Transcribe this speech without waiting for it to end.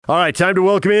All right, time to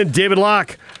welcome in David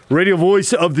Locke, radio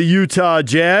voice of the Utah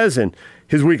Jazz, and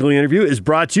his weekly interview is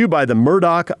brought to you by the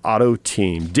Murdoch Auto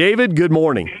Team. David, good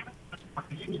morning.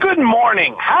 Good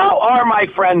morning. How are my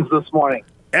friends this morning?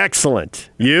 Excellent.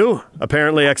 You?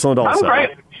 Apparently excellent also. I'm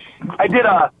great. I did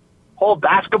a whole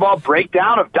basketball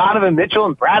breakdown of Donovan Mitchell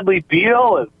and Bradley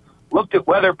Beal and looked at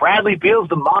whether Bradley Beal's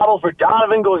the model for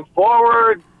Donovan going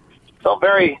forward. Felt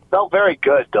very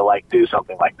good to do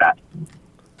something like that.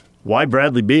 Why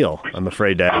Bradley Beal, I'm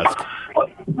afraid to ask?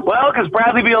 Well, because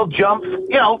Bradley Beal jumps,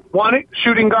 one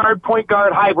shooting guard, point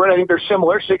guard hybrid. I think they're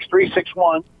similar, 6'3",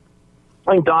 6'1".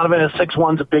 I think Donovan is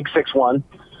 6'1", a big 6'1".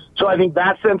 So I think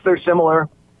that sense they're similar.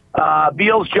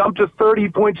 Beal's jumped to 30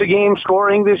 points a game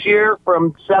scoring this year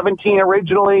from 17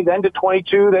 originally, then to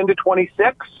 22, then to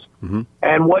 26. Mm-hmm.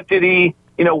 And what did he,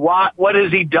 what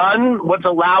has he done? What's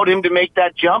allowed him to make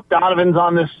that jump? Donovan's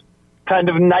on this kind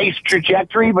of nice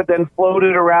trajectory, but then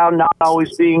floated around not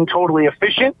always being totally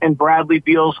efficient. And Bradley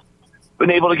Beal's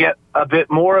been able to get a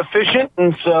bit more efficient.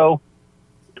 And so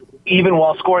even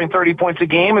while scoring 30 points a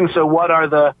game. And so what are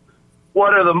the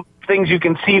things you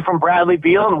can see from Bradley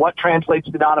Beal and what translates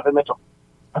to Donovan Mitchell?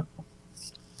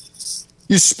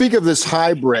 You speak of this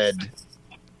hybrid.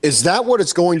 Is that what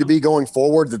it's going to be going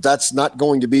forward, that's not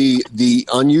going to be the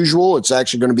unusual? It's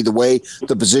actually going to be the way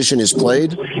the position is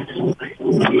played?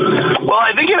 Well,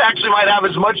 I think it actually might have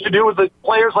as much to do with the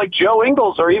players like Joe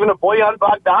Ingles or even a Bojan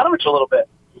Bogdanovic a little bit,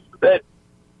 that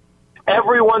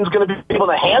everyone's going to be able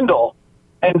to handle.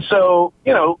 And so,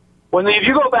 if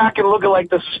you go back and look at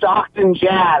the Stockton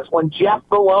Jazz, when Jeff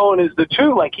Malone is the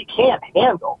two, he can't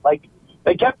handle.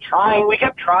 We kept trying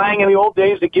in the old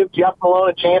days to give Jeff Malone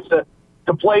a chance to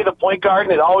play the point guard,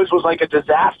 and it always was a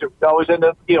disaster. It always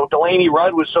ended up, Delaney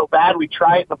Rudd was so bad, we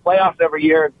try it in the playoffs every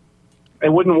year, and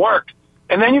it wouldn't work.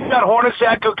 And then you've got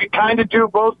Hornacek who could kind of do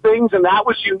both things, and that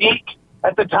was unique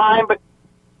at the time, but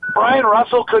Brian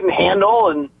Russell couldn't handle,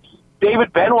 and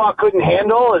David Benoit couldn't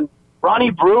handle, and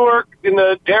Ronnie Brewer in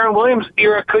the Darren Williams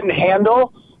era couldn't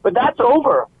handle, but that's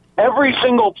over. Every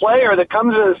single player that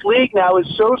comes in this league now is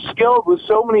so skilled with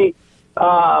so many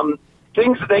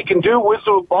things that they can do with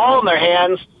the ball in their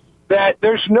hands that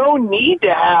there's no need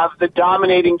to have the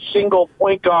dominating single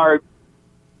point guard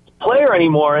player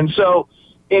anymore. And so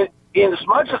in as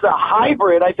much as a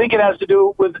hybrid, I think it has to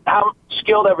do with how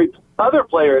skilled every other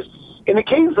player is. In the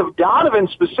case of Donovan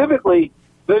specifically,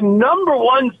 the number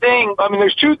one thing,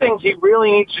 there's two things he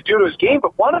really needs to do to his game,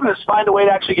 but one of them is find a way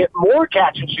to actually get more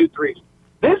catch-and-shoot threes.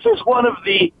 This is one of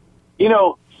the,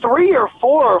 3 or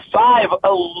 4 or 5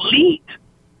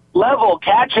 elite-level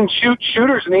catch-and-shoot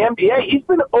shooters in the NBA. He's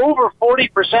been over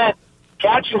 40%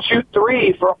 catch-and-shoot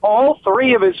three for all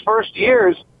 3 of his first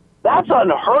years. That's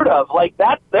unheard of.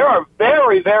 There are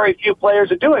very, very few players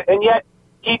that do it, and yet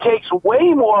he takes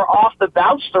way more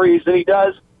off-the-bounce threes than he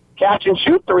does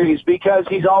catch-and-shoot threes because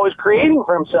he's always creating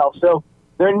for himself. So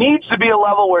there needs to be a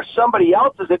level where somebody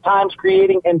else is at times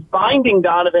creating and finding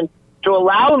Donovan to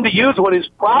allow him to use what is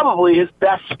probably his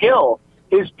best skill,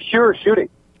 his pure shooting.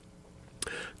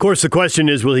 Of course, the question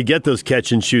is, will he get those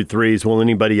catch-and-shoot threes? Will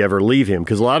anybody ever leave him?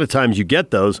 Because a lot of times you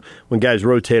get those when guys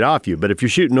rotate off you. But if you're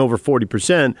shooting over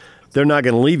 40%, they're not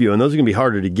going to leave you, and those are going to be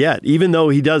harder to get, even though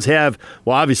he does have,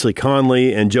 obviously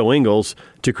Conley and Joe Ingles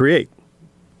to create.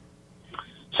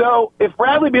 So if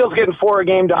Bradley Beal's getting 4 a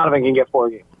game, Donovan can get 4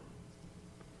 a game.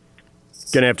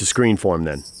 Going to have to screen for him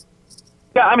then.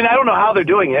 Yeah, I don't know how they're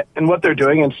doing it and what they're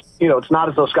doing. And, it's not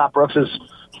as though Scott Brooks is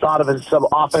thought of as some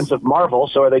offensive marvel.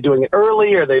 So are they doing it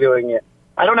early? Or are they doing it?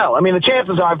 I don't know. The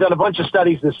chances are I've done a bunch of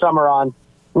studies this summer on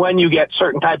when you get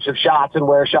certain types of shots and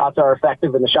where shots are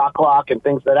effective in the shot clock and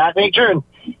things of that nature. And,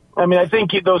 I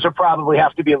think those are probably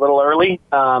have to be a little early.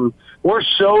 We're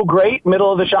so great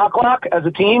middle of the shot clock as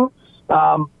a team.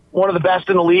 One of the best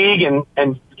in the league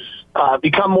and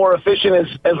become more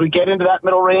efficient as we get into that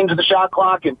middle range of the shot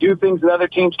clock and do things that other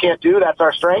teams can't do. That's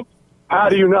our strength. How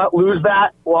do you not lose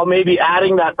that while maybe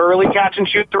adding that early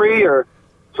catch-and-shoot three or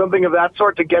something of that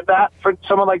sort to get that for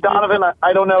someone like Donovan?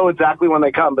 I don't know exactly when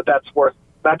they come, but that's worth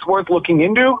looking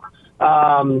into.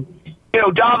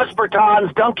 Davis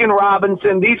Bertans, Duncan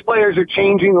Robinson, these players are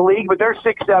changing the league, but they're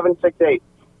 6'7", 6'8",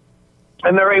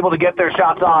 and they're able to get their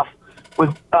shots off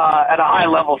with at a high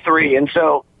level three. And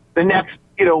so the next,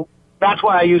 that's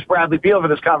why I use Bradley Beal for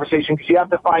this conversation, because you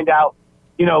have to find out,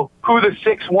 who the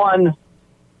 6'1",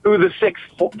 who the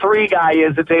 6'3" guy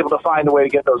is that's able to find a way to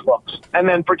get those looks. And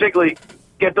then particularly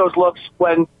get those looks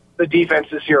when the defense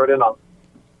is zeroed in on.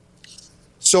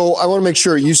 So I want to make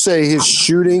sure you say his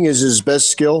shooting is his best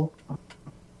skill.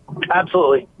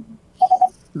 Absolutely.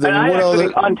 Then and what I actually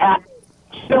think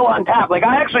still untapped.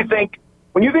 I actually think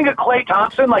when you think of Klay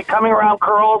Thompson, like coming around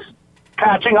curls,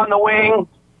 catching on the wing,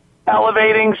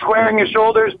 elevating, squaring your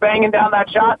shoulders, banging down that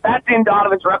shot, that's in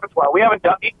Donovan's repertoire. We haven't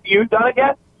done it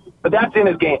yet, but that's in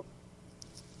his game.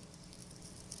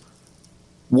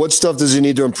 What stuff does he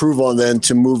need to improve on then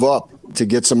to move up, to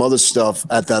get some other stuff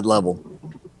at that level?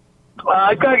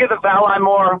 He's got to get the foul line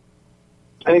more,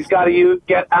 and he's got to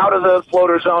get out of the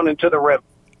floater zone into the rim.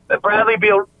 Bradley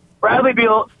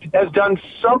Beal has done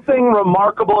something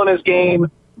remarkable in his game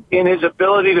in his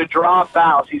ability to draw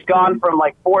fouls. He's gone from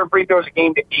like 4 free throws a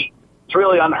game to 8. It's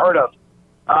really unheard of.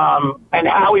 And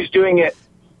how he's doing it,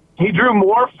 he drew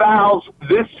more fouls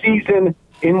this season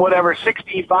in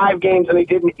 65 games than he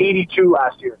did in 82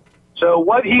 last year. So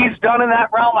what he's done in that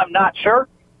realm, I'm not sure.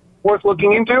 Worth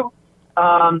looking into.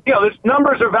 These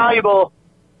numbers are valuable.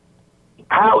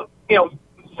 How,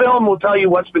 film will tell you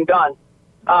what's been done.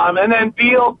 And then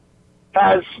Beal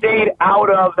has stayed out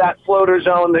of that floater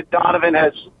zone that Donovan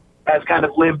has kind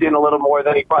of lived in a little more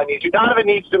than he probably needs to. Donovan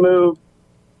needs to move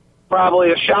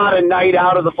probably a shot a night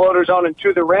out of the floater zone and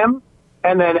to the rim,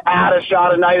 and then add a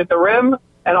shot a night at the rim,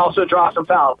 and also draw some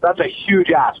fouls. That's a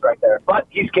huge ask right there. But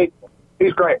he's capable.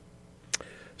 He's great.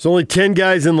 There's only 10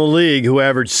 guys in the league who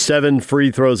average 7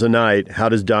 free throws a night. How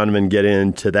does Donovan get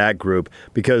into that group?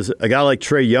 Because a guy like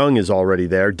Trae Young is already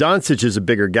there. Doncic is a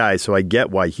bigger guy, so I get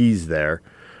why he's there.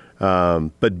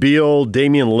 But Beal,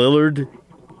 Damian Lillard,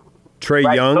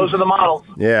 Trae Young. Those are the models.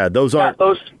 Yeah, those aren't.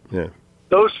 Those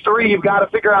three you've got to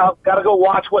figure out, got to go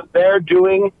watch what they're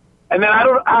doing. And then I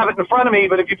don't have it in front of me,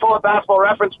 but if you pull up Basketball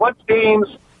Reference, Dame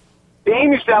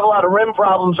used to have a lot of rim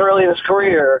problems early in his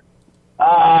career.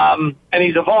 And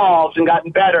he's evolved and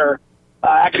gotten better.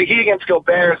 Actually, he against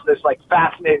Gobert is this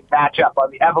fascinating matchup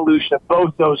on the evolution of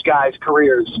both those guys'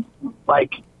 careers.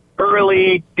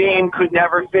 Early, Dame could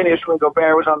never finish when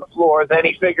Gobert was on the floor. Then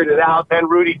he figured it out. Then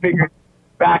Rudy figured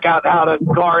back out how to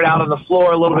guard out on the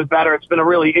floor a little bit better. It's been a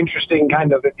really interesting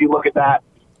kind of, if you look at that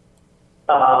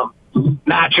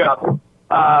matchup.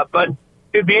 But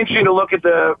it'd be interesting to look at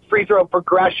the free throw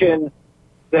progression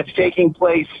that's taking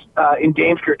place in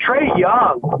Dame's career. Trae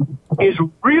Young is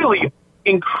really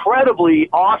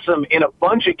incredibly awesome in a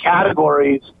bunch of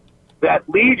categories that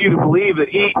lead you to believe that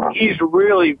he's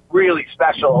really, really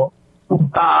special.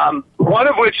 One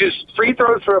of which is free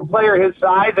throws for a player his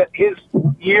size that his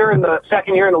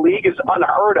second year in the league is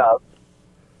unheard of.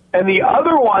 And the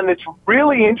other one that's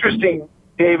really interesting,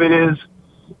 David, is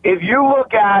if you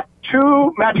look at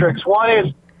 2 metrics. One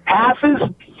is passes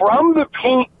from the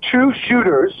paint to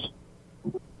shooters,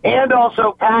 and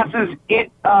also passes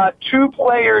to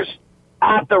players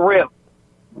at the rim.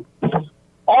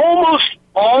 Almost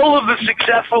all of the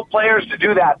successful players to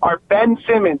do that are Ben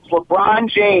Simmons, LeBron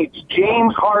James,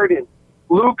 James Harden,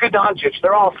 Luka Doncic.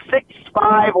 They're all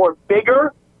 6'5" or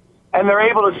bigger, and they're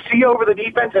able to see over the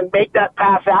defense and make that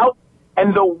pass out.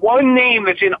 And the one name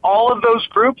that's in all of those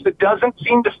groups that doesn't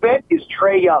seem to fit is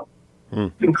Trae Young.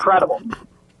 It's incredible.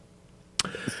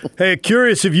 Hey,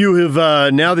 curious if you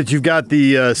have, now that you've got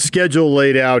the schedule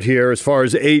laid out here as far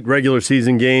as 8 regular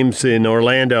season games in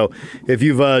Orlando, if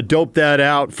you've doped that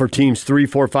out for teams 3,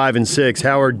 4, 5, and 6,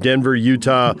 how are Denver,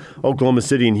 Utah, Oklahoma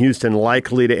City, and Houston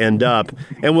likely to end up?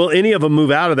 And will any of them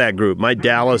move out of that group? Might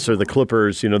Dallas or the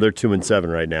Clippers, they're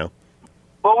 2-7 right now.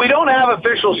 Well, we don't have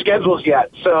official schedules yet,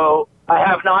 so I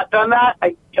have not done that.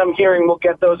 I'm hearing we'll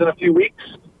get those in a few weeks.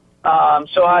 The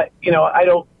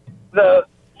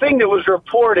thing that was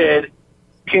reported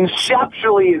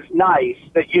conceptually is nice,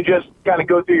 that you just kind of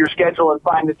go through your schedule and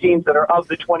find the teams that are of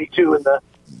the 22 in the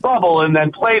bubble and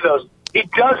then play those. It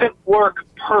doesn't work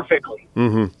perfectly.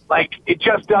 Mm-hmm. It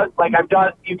just does.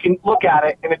 You can look at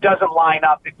it and it doesn't line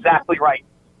up exactly right.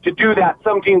 To do that,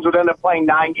 some teams would end up playing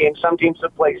 9 games, some teams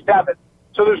would play 7.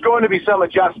 So there's going to be some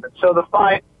adjustment. So at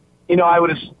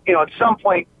some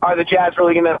point, are the Jazz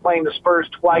really going to end up playing the Spurs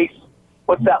twice?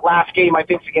 What's that last game? I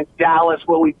think it's against Dallas.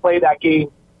 Will we play that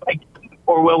game,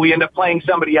 or will we end up playing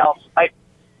somebody else?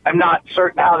 I'm not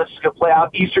certain how this is going to play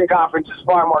out. Eastern Conference is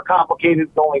far more complicated.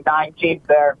 There's only 9 teams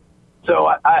there.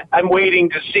 So I'm waiting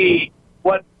to see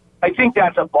what – I think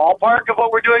that's a ballpark of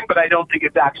what we're doing, but I don't think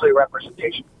it's actually a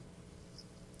representation.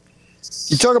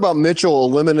 You talk about Mitchell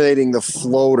eliminating the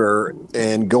floater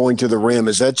and going to the rim.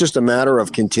 Is that just a matter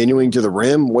of continuing to the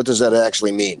rim? What does that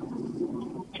actually mean?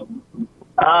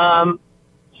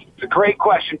 It's a great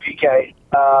question, PK.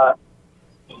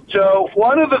 So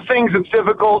one of the things that's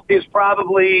difficult is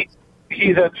probably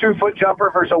he's a 2-foot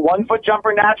jumper versus a 1-foot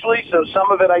jumper naturally. So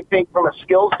some of it, I think, from a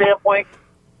skill standpoint,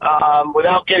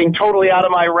 without getting totally out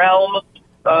of my realm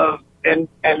of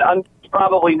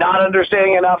probably not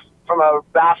understanding enough from a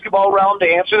basketball realm to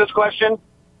answer this question.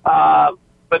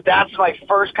 but that's my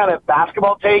first kind of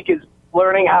basketball take is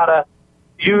learning how to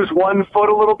use one foot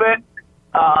a little bit.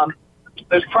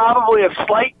 There's probably a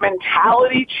slight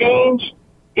mentality change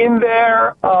in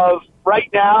there of right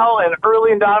now, and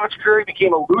early in Donovan's career, he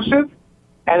became elusive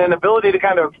and an ability to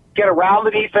kind of get around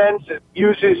the defense and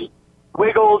use his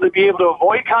wiggle to be able to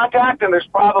avoid contact, and there's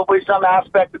probably some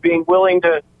aspect of being willing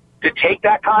to take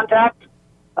that contact.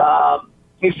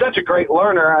 He's such a great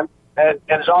learner and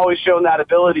has always shown that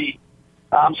ability.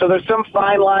 So there's some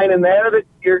fine line in there that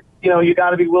you got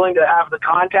to be willing to have the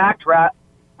contact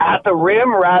at the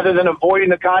rim rather than avoiding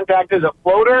the contact as a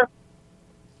floater.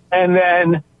 And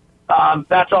then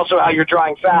that's also how you're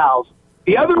drawing fouls.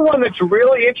 The other one that's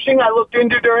really interesting I looked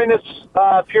into during this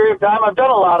period of time, I've done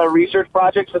a lot of research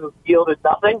projects that have yielded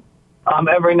nothing.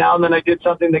 Every now and then I did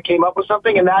something that came up with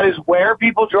something, and that is where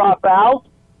people draw fouls.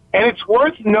 And it's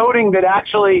worth noting that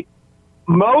actually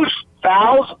most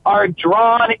fouls are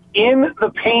drawn in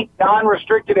the paint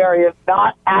non-restricted area,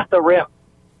 not at the rim.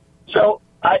 So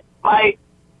my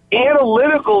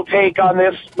analytical take on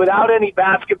this, without any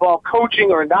basketball coaching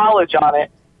or knowledge on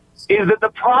it, is that the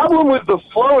problem with the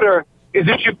floater is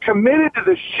that you've committed to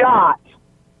the shot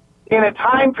in a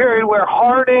time period where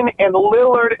Harden and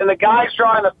Lillard and the guys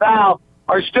drawing the foul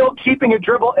are still keeping a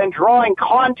dribble and drawing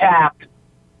contact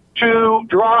to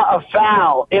draw a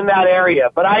foul in that area.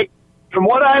 But from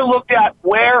what I looked at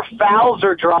where fouls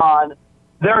are drawn,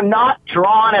 they're not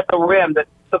drawn at the rim.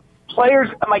 The players,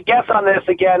 my guess on this,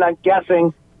 again, I'm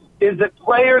guessing, is that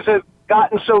players have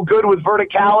gotten so good with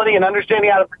verticality and understanding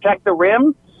how to protect the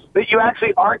rim that you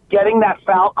actually aren't getting that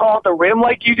foul call at the rim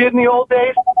like you did in the old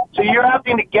days. So you're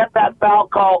having to get that foul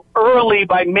call early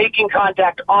by making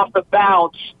contact off the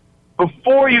bounce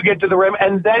before you get to the rim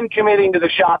and then committing to the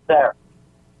shot there.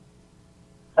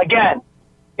 Again,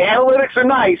 analytics are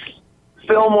nice.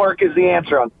 Film work is the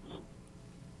answer on this.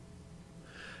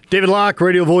 David Locke,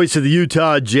 radio voice of the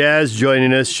Utah Jazz,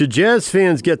 joining us. Should Jazz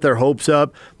fans get their hopes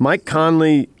up? Mike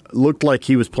Conley looked like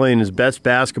he was playing his best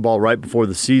basketball right before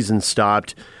the season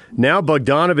stopped. Now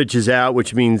Bogdanović is out,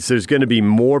 which means there's going to be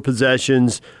more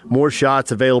possessions, more shots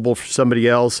available for somebody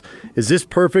else. Is this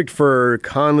perfect for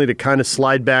Conley to kind of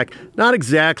slide back, not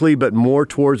exactly, but more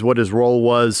towards what his role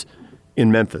was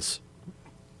in Memphis?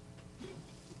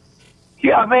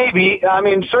 Yeah, maybe. I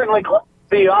mean, certainly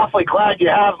be awfully glad you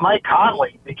have Mike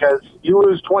Conley, because you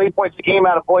lose 20 points a game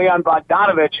out of Bojan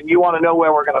Bogdanović and you want to know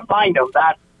where we're going to find him.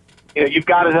 You've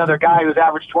got another guy who's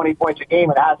averaged 20 points a game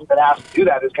and hasn't been asked to do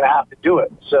that, who's going to have to do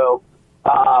it. So,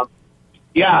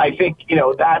 I think,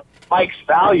 that Mike's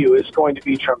value is going to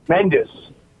be tremendous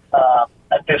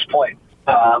at this point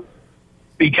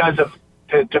because of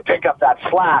to pick up that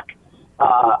slack.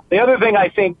 The other thing I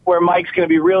think where Mike's going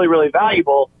to be really, really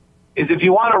valuable is if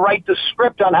you want to write the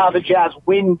script on how the Jazz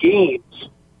win games,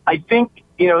 I think,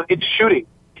 it's shooting.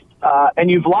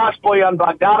 And you've lost Bojan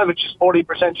Bogdanović's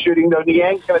 40% shooting, though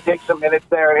Niang's going to take some minutes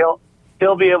there, and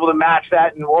he'll be able to match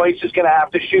that, and Royce is going to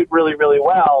have to shoot really, really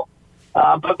well.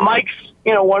 But Mike's,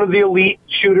 one of the elite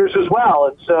shooters as well,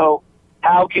 and so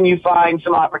how can you find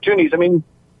some opportunities? I mean,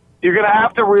 you're going to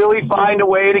have to really find a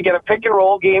way to get a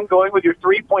pick-and-roll game going with your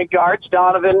three-point guards,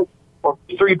 Donovan, or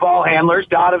three ball handlers,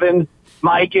 Donovan,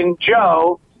 Mike, and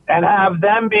Joe, and have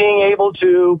them being able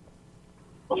to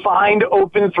find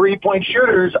open three-point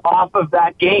shooters off of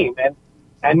that game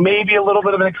and maybe a little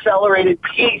bit of an accelerated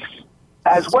pace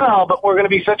as well, but we're going to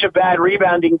be such a bad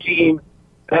rebounding team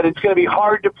that it's going to be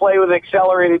hard to play with an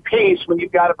accelerated pace when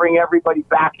you've got to bring everybody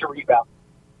back to rebound.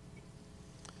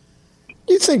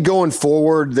 Do you think going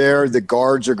forward there, the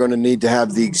guards are going to need to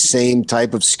have the same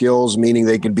type of skills, meaning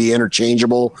they can be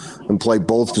interchangeable and play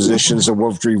both positions of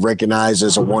what we recognize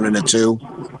as a 1 and a 2?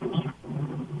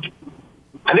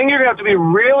 I think you're going to have to be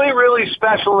really, really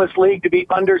special in this league to be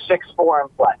under 6'4"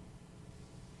 and play.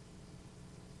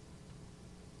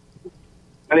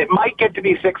 And it might get to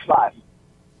be 6'5".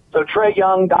 So Trae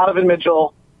Young, Donovan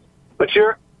Mitchell. But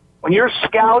when you're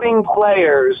scouting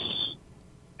players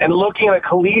and looking at a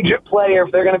collegiate player,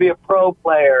 if they're going to be a pro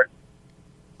player,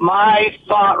 my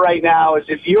thought right now is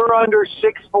if you're under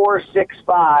 6'4",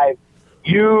 6'5",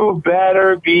 you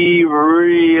better be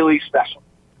really special.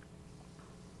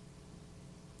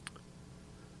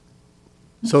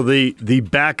 So the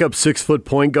backup 6-foot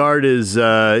point guard is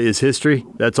history.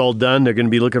 That's all done. They're going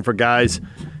to be looking for guys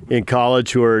in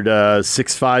college who are 6'5",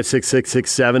 6'6",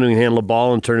 6'7", who can handle the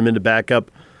ball and turn them into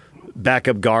backup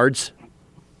guards.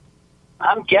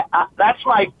 That's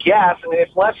my guess. I mean,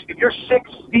 if you're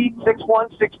 6 feet,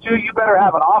 6'1", 6'2", you better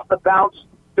have an off the bounce.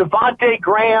 Devontae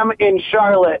Graham in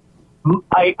Charlotte.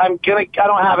 I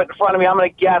don't have it in front of me. I'm gonna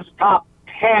guess top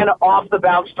 10 off the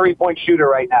bounce 3-point shooter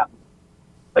right now.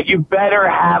 Like, you better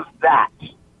have that.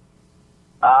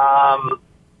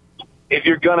 If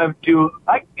you're going to do,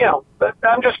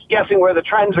 I'm just guessing where the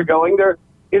trends are going. There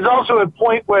is also a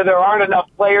point where there aren't enough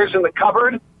players in the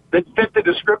cupboard that fit the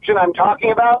description I'm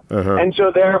talking about. And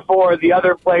so therefore the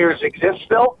other players exist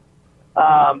still.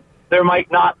 There might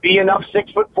not be enough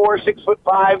 6'4",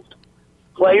 6'5"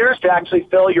 players to actually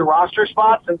fill your roster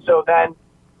spots. And so then,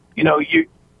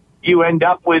 you end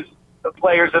up with the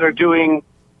players that are doing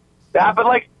that. But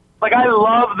like I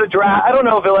love the draft. I don't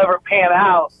know if he'll ever pan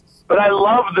out, but I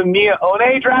love the Mia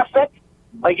One draft pick.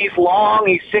 Like, he's long,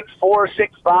 he's 6'4",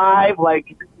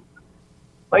 6'5",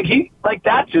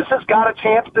 that just has got a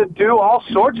chance to do all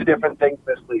sorts of different things in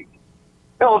this league.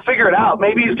 We'll figure it out.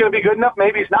 Maybe he's going to be good enough,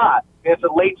 maybe he's not. It's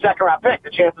a late second-round pick. The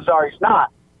chances are he's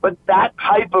not. But that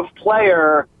type of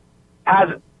player has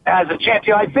a chance.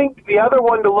 I think the other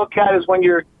one to look at is when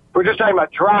we're just talking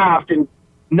about draft and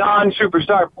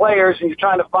non-superstar players, and you're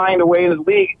trying to find a way in the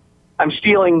league. I'm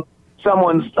stealing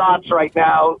someone's thoughts right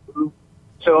now,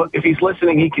 so if he's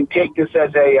listening, he can take this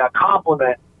as a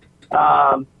compliment.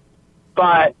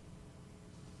 But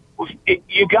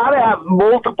you got to have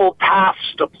multiple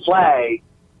paths to play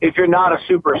if you're not a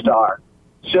superstar.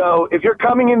 So if you're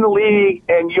coming in the league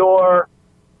and your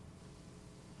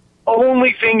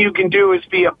only thing you can do is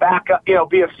be a backup, be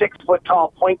a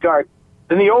 6-foot-tall point guard,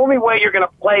 then the only way you're going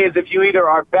to play is if you either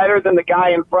are better than the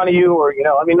guy in front of you or,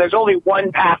 there's only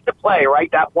one path to play, right?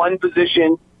 That one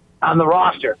position on the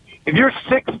roster. If you're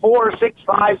 6'4",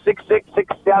 6'5", 6'6",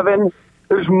 6'7",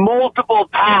 there's multiple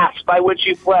paths by which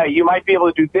you play. You might be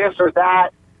able to do this or that.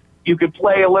 You could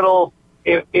play a little.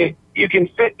 You can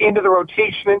fit into the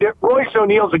rotation. Royce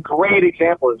O'Neal's a great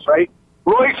example of this, right?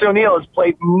 Royce O'Neal has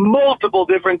played multiple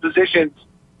different positions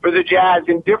for the Jazz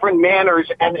in different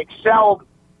manners and excelled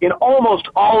in almost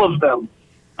all of them.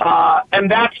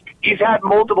 And he's had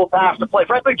multiple paths to play.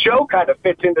 Frankly, Joe kind of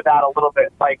fits into that a little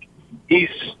bit. Like, he's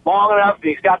long enough, and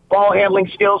he's got ball handling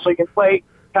skills, so he can play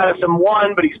kind of some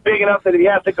 1, but he's big enough that if he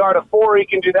has to guard a 4, he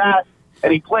can do that.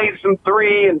 And he plays some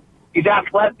 3, and he's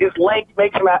athletic. His length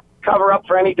makes him cover up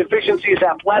for any deficiencies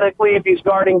athletically. If he's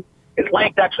guarding, his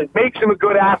length actually makes him a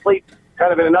good athlete,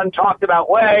 kind of in an untalked about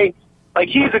way. Like,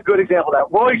 he's a good example of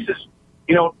that. Royce is,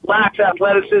 lacks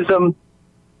athleticism,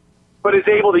 but is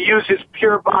able to use his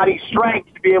pure body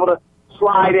strength to be able to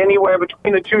slide anywhere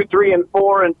between the 2, 3, and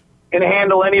 4 and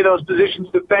handle any of those positions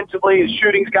defensively. His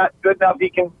shooting's got good enough he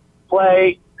can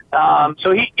play.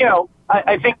 So he,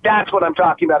 I think that's what I'm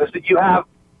talking about, is that you have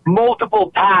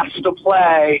multiple paths to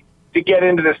play to get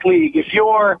into this league. If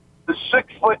you're the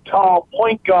 6-foot-tall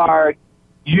point guard,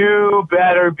 you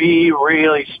better be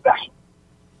really special.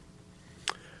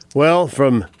 Well,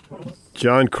 from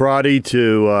John Crotty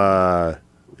to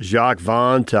Jacques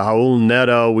Vaughn to Raul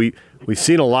Neto, we've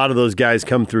seen a lot of those guys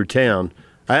come through town.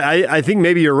 I think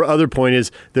maybe your other point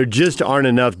is there just aren't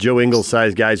enough Joe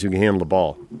Ingles-sized guys who can handle the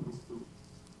ball.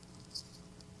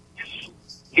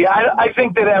 Yeah, I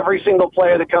think that every single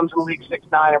player that comes in the league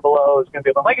 6'9" or below is going to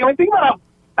be able to, think about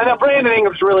I know Brandon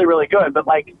Ingram's really, really good, but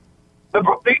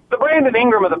the Brandon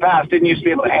Ingram of the past didn't used to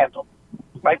be able to handle,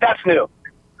 right? That's new.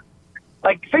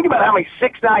 Think about how many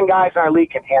 6'9" guys in our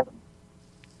league can handle.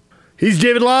 He's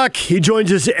David Locke. He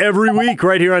joins us every week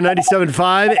right here on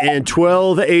 97.5 and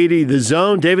 1280 The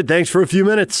Zone. David, thanks for a few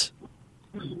minutes.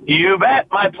 You bet.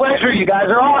 My pleasure. You guys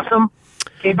are awesome.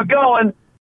 Keep it going.